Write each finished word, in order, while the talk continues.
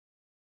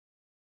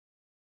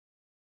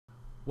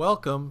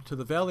Welcome to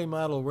the Valley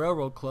Model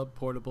Railroad Club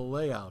portable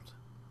layout.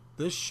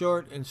 This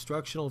short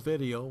instructional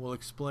video will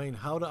explain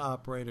how to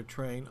operate a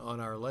train on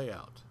our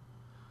layout.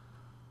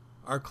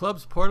 Our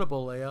club's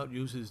portable layout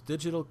uses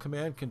digital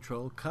command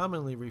control,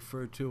 commonly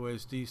referred to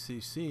as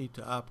DCC,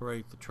 to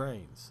operate the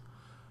trains.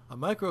 A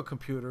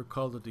microcomputer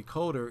called a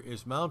decoder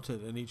is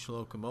mounted in each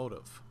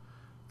locomotive.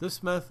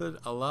 This method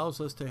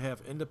allows us to have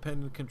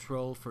independent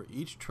control for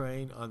each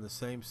train on the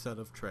same set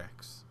of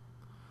tracks.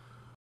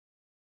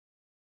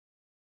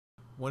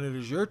 When it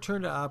is your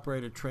turn to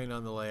operate a train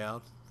on the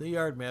layout, the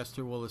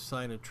yardmaster will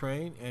assign a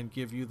train and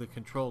give you the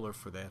controller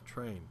for that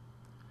train.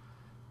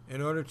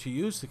 In order to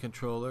use the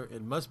controller,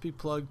 it must be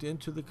plugged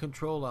into the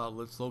control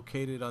outlets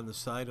located on the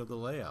side of the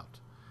layout.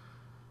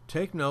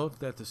 Take note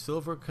that the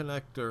silver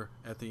connector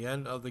at the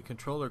end of the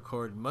controller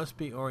cord must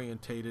be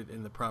orientated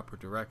in the proper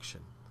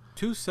direction.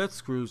 Two set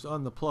screws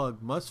on the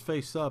plug must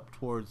face up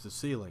towards the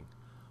ceiling.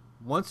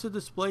 Once the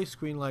display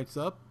screen lights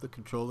up, the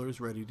controller is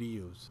ready to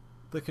use.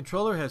 The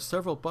controller has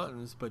several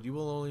buttons, but you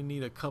will only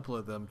need a couple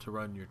of them to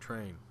run your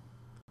train.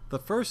 The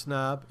first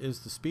knob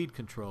is the speed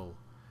control.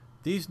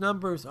 These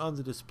numbers on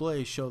the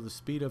display show the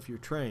speed of your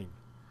train.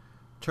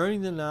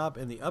 Turning the knob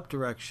in the up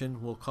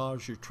direction will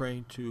cause your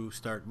train to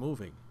start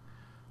moving.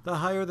 The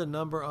higher the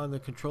number on the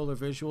controller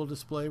visual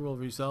display will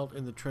result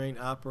in the train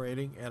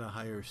operating at a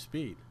higher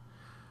speed.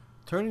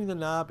 Turning the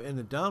knob in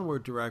the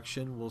downward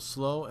direction will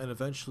slow and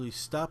eventually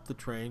stop the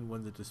train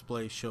when the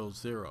display shows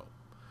 0.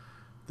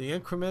 The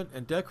increment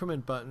and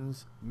decrement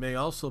buttons may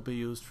also be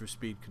used for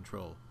speed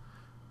control.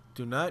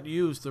 Do not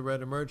use the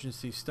red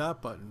emergency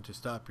stop button to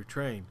stop your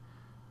train.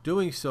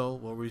 Doing so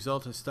will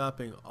result in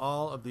stopping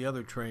all of the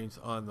other trains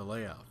on the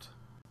layout.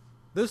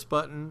 This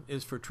button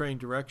is for train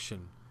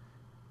direction.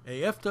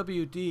 A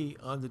FWD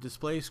on the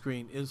display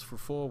screen is for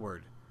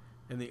forward,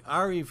 and the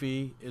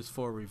REV is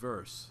for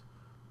reverse.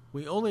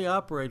 We only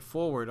operate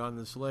forward on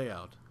this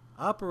layout.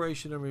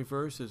 Operation in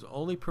reverse is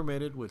only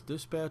permitted with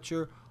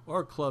dispatcher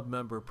or club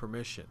member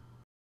permission.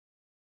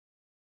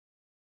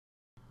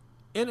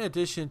 In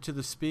addition to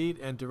the speed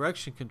and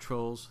direction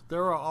controls,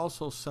 there are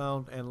also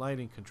sound and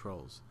lighting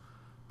controls.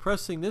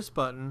 Pressing this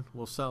button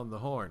will sound the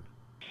horn.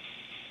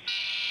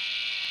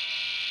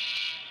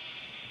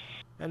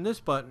 And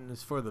this button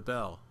is for the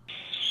bell.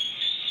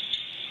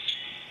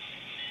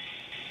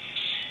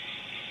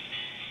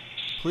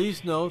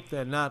 Please note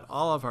that not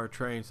all of our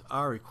trains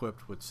are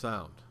equipped with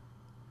sound.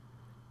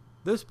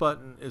 This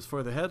button is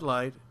for the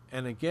headlight,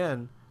 and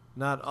again,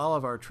 not all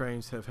of our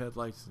trains have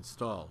headlights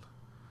installed.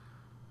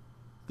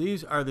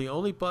 These are the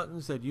only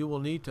buttons that you will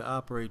need to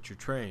operate your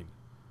train.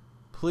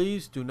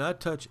 Please do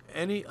not touch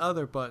any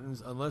other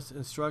buttons unless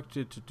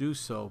instructed to do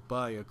so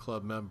by a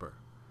club member.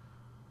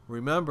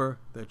 Remember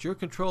that your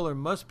controller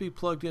must be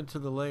plugged into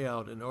the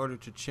layout in order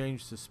to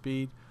change the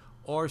speed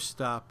or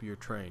stop your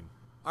train.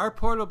 Our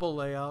portable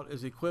layout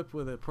is equipped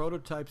with a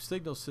prototype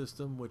signal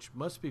system which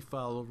must be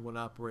followed when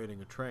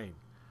operating a train.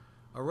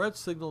 A red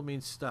signal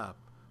means stop.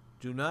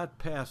 Do not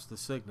pass the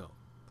signal.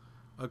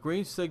 A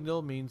green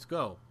signal means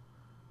go.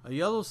 A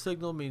yellow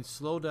signal means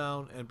slow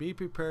down and be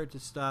prepared to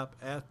stop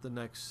at the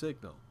next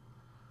signal.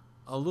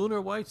 A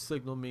lunar white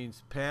signal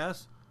means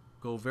pass,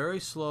 go very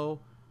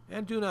slow,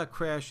 and do not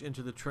crash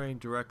into the train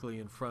directly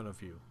in front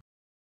of you.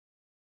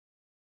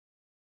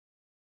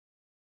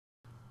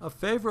 A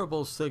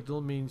favorable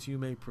signal means you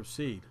may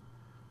proceed.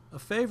 A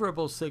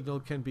favorable signal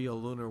can be a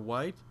lunar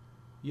white,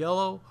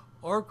 yellow,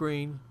 or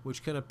green,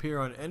 which can appear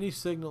on any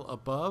signal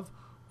above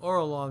or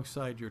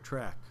alongside your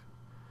track.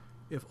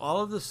 If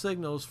all of the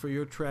signals for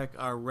your track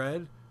are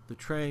red, the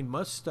train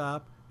must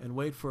stop and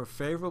wait for a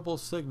favorable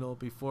signal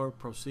before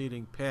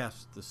proceeding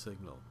past the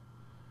signal.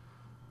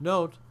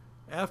 Note,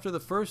 after the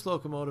first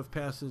locomotive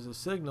passes a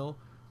signal,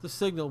 the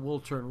signal will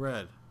turn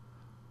red.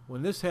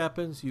 When this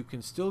happens, you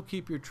can still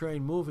keep your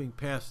train moving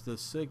past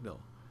this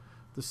signal.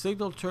 The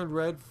signal turned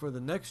red for the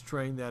next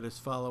train that is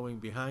following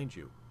behind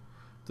you.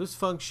 This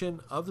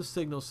function of the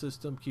signal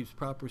system keeps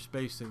proper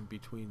spacing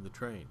between the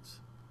trains.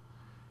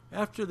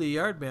 After the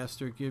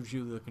yardmaster gives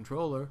you the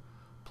controller,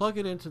 plug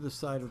it into the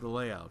side of the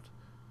layout.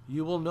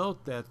 You will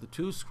note that the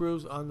two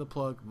screws on the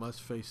plug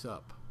must face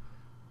up.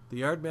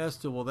 The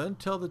yardmaster will then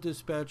tell the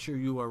dispatcher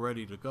you are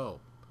ready to go.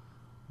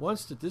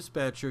 Once the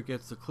dispatcher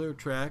gets the clear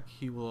track,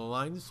 he will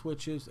align the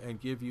switches and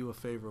give you a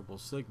favorable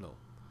signal.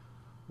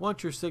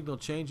 Once your signal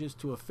changes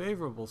to a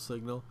favorable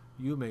signal,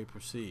 you may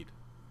proceed.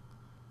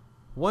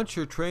 Once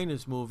your train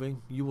is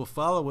moving, you will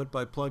follow it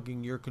by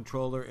plugging your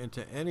controller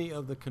into any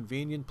of the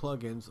convenient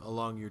plugins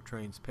along your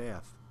train's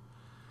path.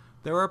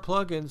 There are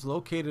plugins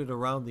located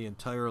around the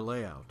entire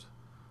layout.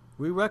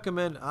 We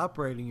recommend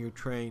operating your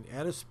train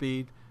at a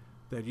speed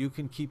that you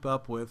can keep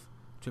up with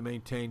to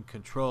maintain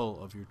control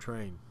of your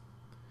train.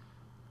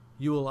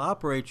 You will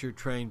operate your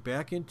train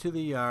back into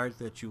the yard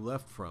that you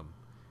left from.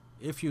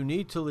 If you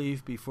need to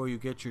leave before you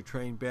get your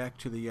train back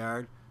to the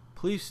yard,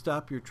 please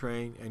stop your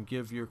train and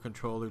give your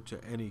controller to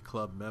any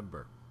club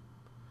member.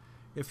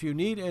 If you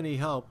need any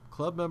help,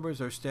 club members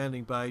are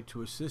standing by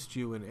to assist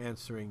you in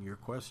answering your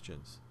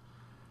questions.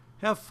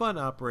 Have fun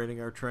operating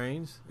our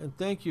trains, and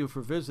thank you for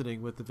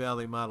visiting with the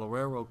Valley Model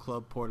Railroad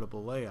Club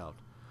Portable Layout.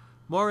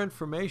 More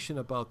information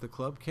about the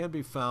club can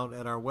be found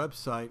at our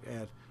website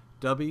at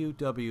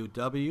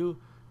www.vmrr.org.